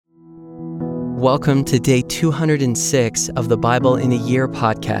Welcome to day 206 of the Bible in a Year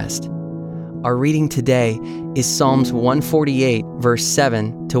podcast. Our reading today is Psalms 148, verse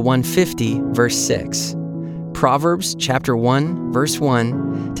 7 to 150, verse 6. Proverbs chapter 1, verse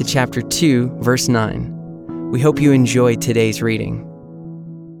 1 to chapter 2, verse 9. We hope you enjoy today's reading.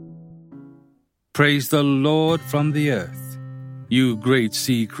 Praise the Lord from the earth, you great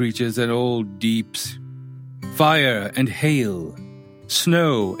sea creatures and all deeps, fire and hail,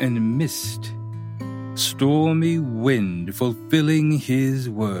 snow and mist, stormy wind fulfilling his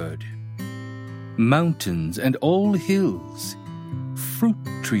word, mountains and all hills, fruit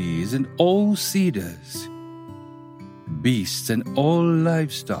trees and all cedars, beasts and all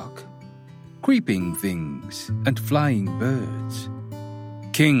livestock, creeping things and flying birds,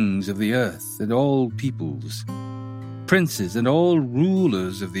 kings of the earth and all peoples, princes and all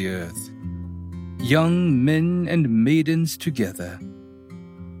rulers of the earth, young men and maidens together,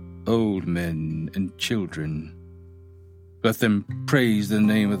 old men and children. Let them praise the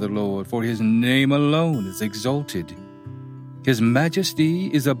name of the Lord, for his name alone is exalted. His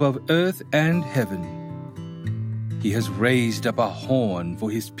majesty is above earth and heaven. He has raised up a horn for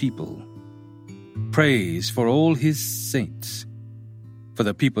his people, praise for all his saints, for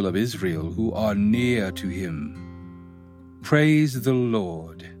the people of Israel who are near to him. Praise the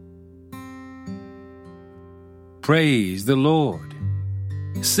Lord. Praise the Lord.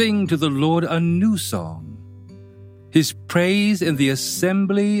 Sing to the Lord a new song, his praise in the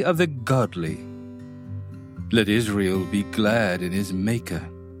assembly of the godly. Let Israel be glad in his Maker.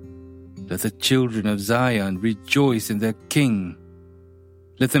 Let the children of Zion rejoice in their King.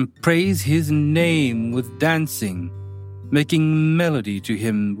 Let them praise his name with dancing, making melody to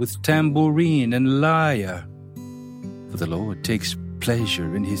him with tambourine and lyre. For the Lord takes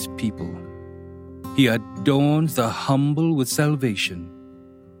pleasure in his people. He adorns the humble with salvation.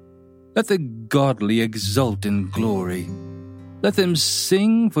 Let the godly exult in glory. Let them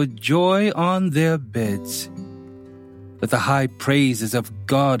sing for joy on their beds. Let the high praises of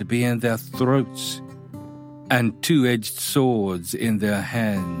God be in their throats, and two-edged swords in their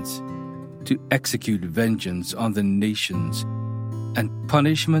hands, to execute vengeance on the nations, and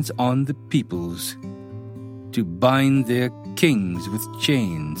punishments on the peoples, to bind their kings with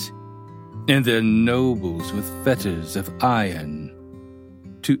chains, and their nobles with fetters of iron,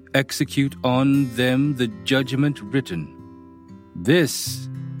 to execute on them the judgment written. This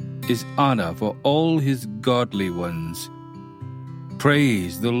is honor for all his godly ones.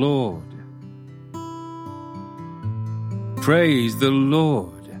 Praise the Lord. Praise the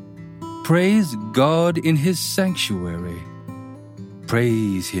Lord. Praise God in his sanctuary.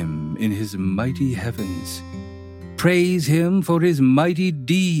 Praise him in his mighty heavens. Praise him for his mighty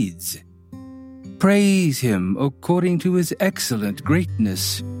deeds. Praise him according to his excellent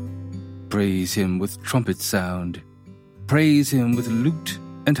greatness. Praise him with trumpet sound. Praise him with lute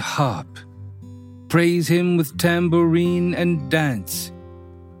and harp. Praise him with tambourine and dance.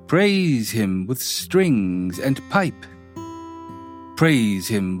 Praise him with strings and pipe. Praise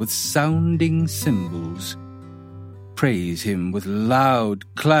him with sounding cymbals. Praise him with loud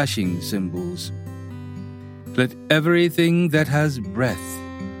clashing cymbals. Let everything that has breath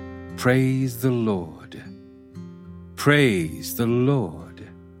praise the Lord. Praise the Lord.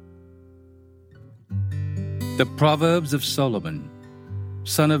 The Proverbs of Solomon,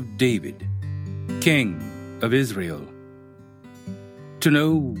 son of David, king of Israel. To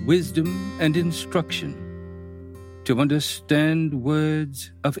know wisdom and instruction, to understand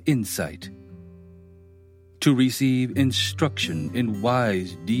words of insight, to receive instruction in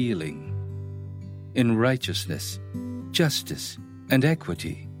wise dealing, in righteousness, justice, and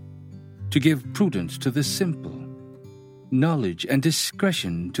equity, to give prudence to the simple, knowledge and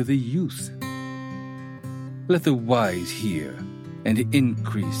discretion to the youth. Let the wise hear and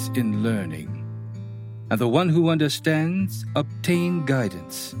increase in learning, and the one who understands obtain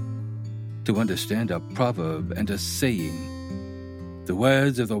guidance. To understand a proverb and a saying, the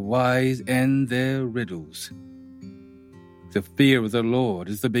words of the wise and their riddles. The fear of the Lord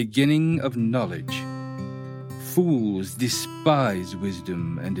is the beginning of knowledge. Fools despise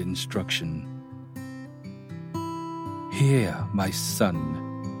wisdom and instruction. Hear, my son,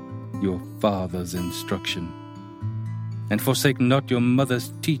 your father's instruction, and forsake not your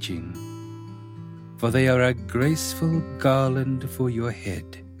mother's teaching, for they are a graceful garland for your head,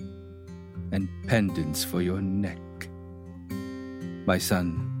 and pendants for your neck. My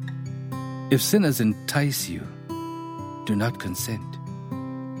son, if sinners entice you, do not consent.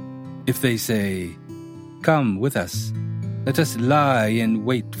 If they say, "Come with us, let us lie in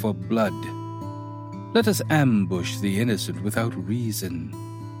wait for blood. Let us ambush the innocent without reason.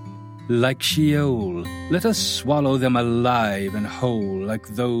 Like Sheol, let us swallow them alive and whole, like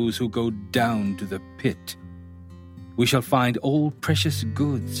those who go down to the pit. We shall find all precious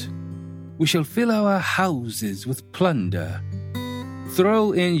goods. We shall fill our houses with plunder.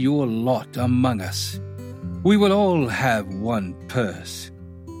 Throw in your lot among us. We will all have one purse.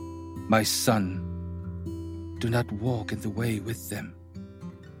 My son, do not walk in the way with them.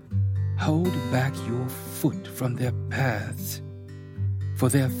 Hold back your foot from their paths, for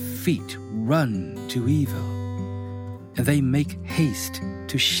their feet run to evil, and they make haste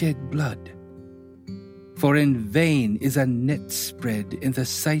to shed blood. For in vain is a net spread in the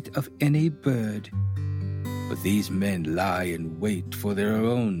sight of any bird, but these men lie in wait for their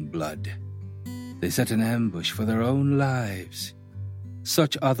own blood. They set an ambush for their own lives.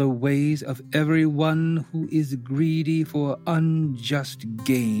 Such are the ways of everyone who is greedy for unjust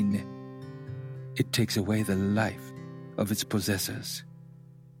gain. It takes away the life of its possessors.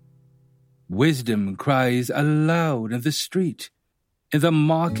 Wisdom cries aloud in the street. In the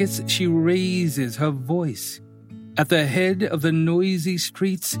markets she raises her voice. At the head of the noisy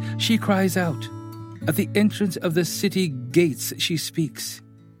streets she cries out. At the entrance of the city gates she speaks.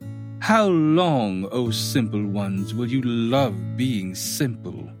 How long, O simple ones, will you love being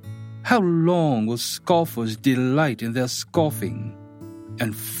simple? How long will scoffers delight in their scoffing,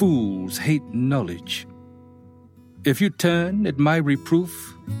 and fools hate knowledge? If you turn at my reproof,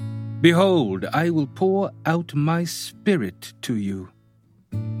 behold, I will pour out my spirit to you.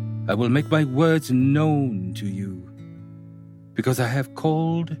 I will make my words known to you, because I have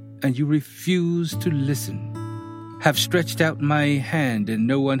called and you refuse to listen, have stretched out my hand and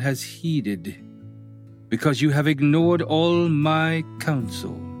no one has heeded, because you have ignored all my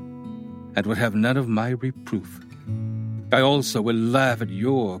counsel and would have none of my reproof. I also will laugh at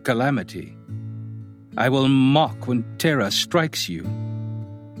your calamity. I will mock when terror strikes you.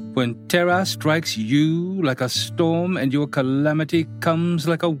 When terror strikes you like a storm and your calamity comes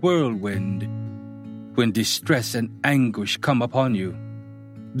like a whirlwind, when distress and anguish come upon you,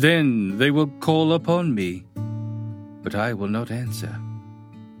 then they will call upon me, but I will not answer.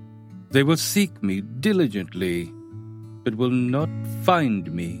 They will seek me diligently, but will not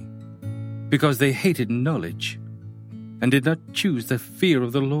find me, because they hated knowledge and did not choose the fear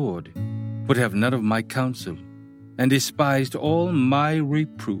of the Lord, would have none of my counsel, and despised all my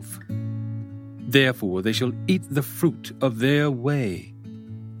reproof. Therefore they shall eat the fruit of their way,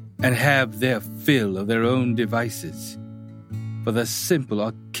 and have their fill of their own devices. For the simple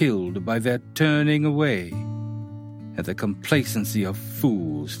are killed by their turning away, and the complacency of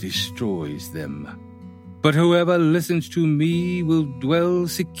fools destroys them. But whoever listens to me will dwell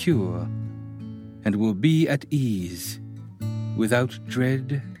secure, and will be at ease, without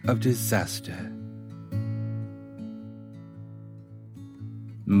dread of disaster.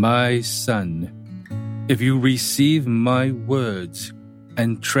 My son, if you receive my words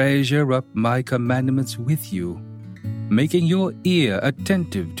and treasure up my commandments with you, making your ear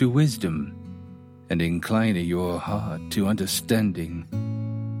attentive to wisdom, and inclining your heart to understanding.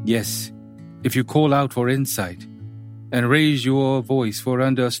 Yes, if you call out for insight, and raise your voice for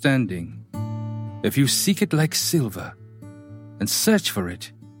understanding, if you seek it like silver, and search for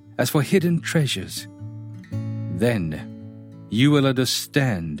it as for hidden treasures, then you will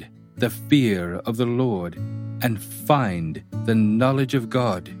understand the fear of the Lord, and find the knowledge of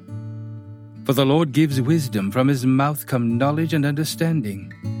God. For the Lord gives wisdom, from his mouth come knowledge and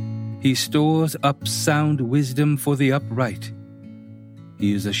understanding. He stores up sound wisdom for the upright.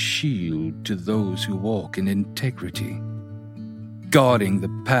 He is a shield to those who walk in integrity, guarding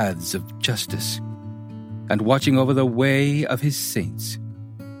the paths of justice, and watching over the way of his saints.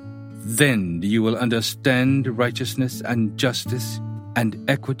 Then you will understand righteousness and justice and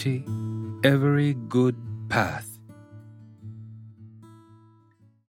equity, every good path.